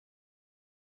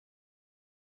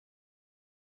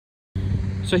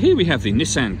So here we have the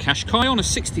Nissan Qashqai on a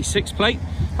 66 plate.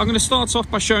 I'm going to start off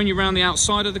by showing you around the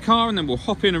outside of the car, and then we'll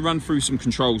hop in and run through some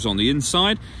controls on the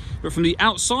inside. But from the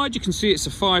outside, you can see it's a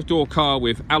 5-door car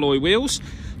with alloy wheels.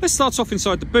 Let's start off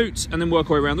inside the boot and then work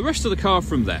our way around the rest of the car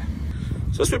from there.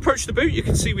 So as we approach the boot, you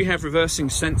can see we have reversing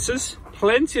sensors,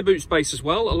 plenty of boot space as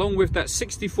well, along with that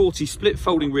 60/40 split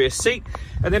folding rear seat.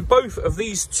 And then both of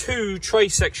these two tray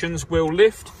sections will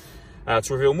lift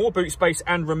to reveal more boot space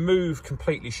and remove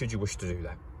completely should you wish to do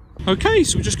that. Okay,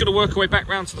 so we're just going to work our way back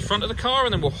round to the front of the car,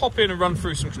 and then we'll hop in and run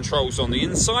through some controls on the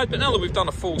inside. But now that we've done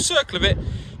a full circle of it,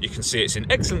 you can see it's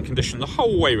in excellent condition the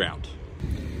whole way round.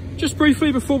 Just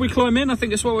briefly before we climb in, I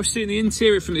think that's why we're seeing the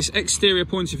interior from this exterior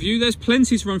point of view. There's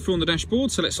plenty to run through on the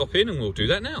dashboard, so let's hop in and we'll do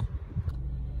that now.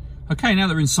 Okay, now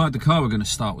that we're inside the car, we're going to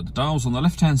start with the dials. On the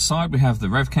left-hand side, we have the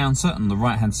rev counter, and on the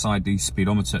right-hand side, the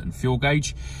speedometer and fuel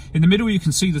gauge. In the middle, you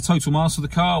can see the total miles of the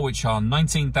car, which are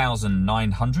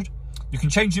 19,900. You can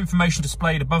change the information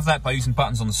displayed above that by using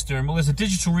buttons on the steering wheel. There's a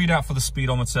digital readout for the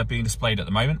speedometer being displayed at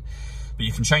the moment, but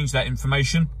you can change that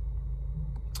information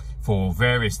for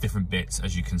various different bits,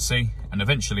 as you can see, and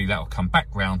eventually that will come back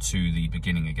round to the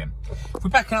beginning again. If we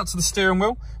back out to the steering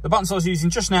wheel, the buttons I was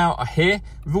using just now are here.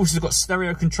 We've also got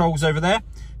stereo controls over there,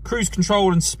 cruise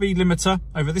control and speed limiter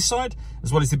over this side,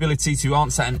 as well as the ability to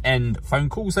answer and end phone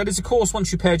calls. That is, of course,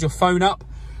 once you've paired your phone up,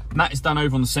 and that is done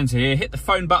over on the centre here. Hit the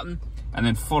phone button and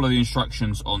then follow the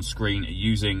instructions on screen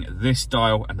using this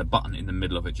dial and the button in the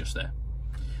middle of it just there.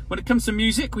 When it comes to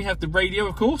music, we have the radio,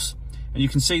 of course, and you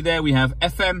can see there we have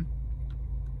FM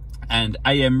and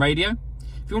AM radio.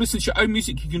 If you want to listen to your own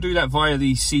music, you can do that via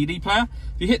the CD player.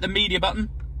 If you hit the media button,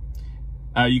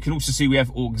 you can also see we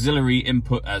have auxiliary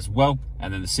input as well,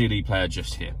 and then the CD player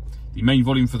just here. The main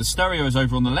volume for the stereo is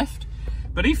over on the left.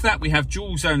 Beneath that, we have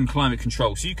dual zone climate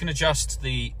control, so you can adjust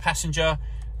the passenger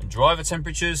and driver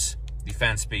temperatures, the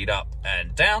fan speed up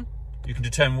and down. You can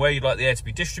determine where you'd like the air to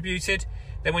be distributed.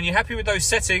 Then when you're happy with those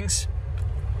settings,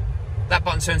 that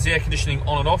button turns the air conditioning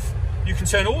on and off. You can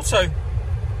turn auto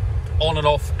on and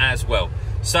off as well.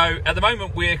 So at the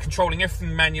moment we're controlling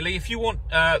everything manually. If you want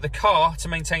the car to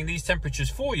maintain these temperatures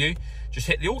for you, just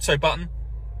hit the auto button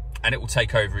and it will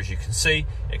take over. As you can see,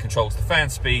 it controls the fan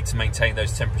speed to maintain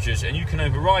those temperatures, and you can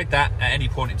override that at any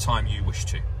point in time you wish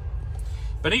to.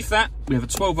 Beneath that, we have a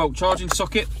 12-volt charging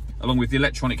socket along with the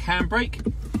electronic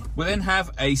handbrake. We'll then have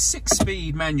a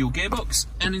 6-speed manual gearbox,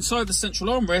 and inside the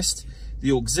central armrest,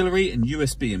 the auxiliary and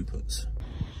USB inputs.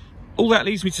 All that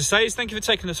leaves me to say is thank you for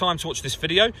taking the time to watch this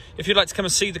video. If you'd like to come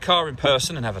and see the car in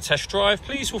person and have a test drive,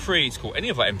 please feel free to call any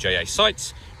of our MJA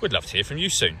sites. We'd love to hear from you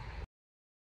soon.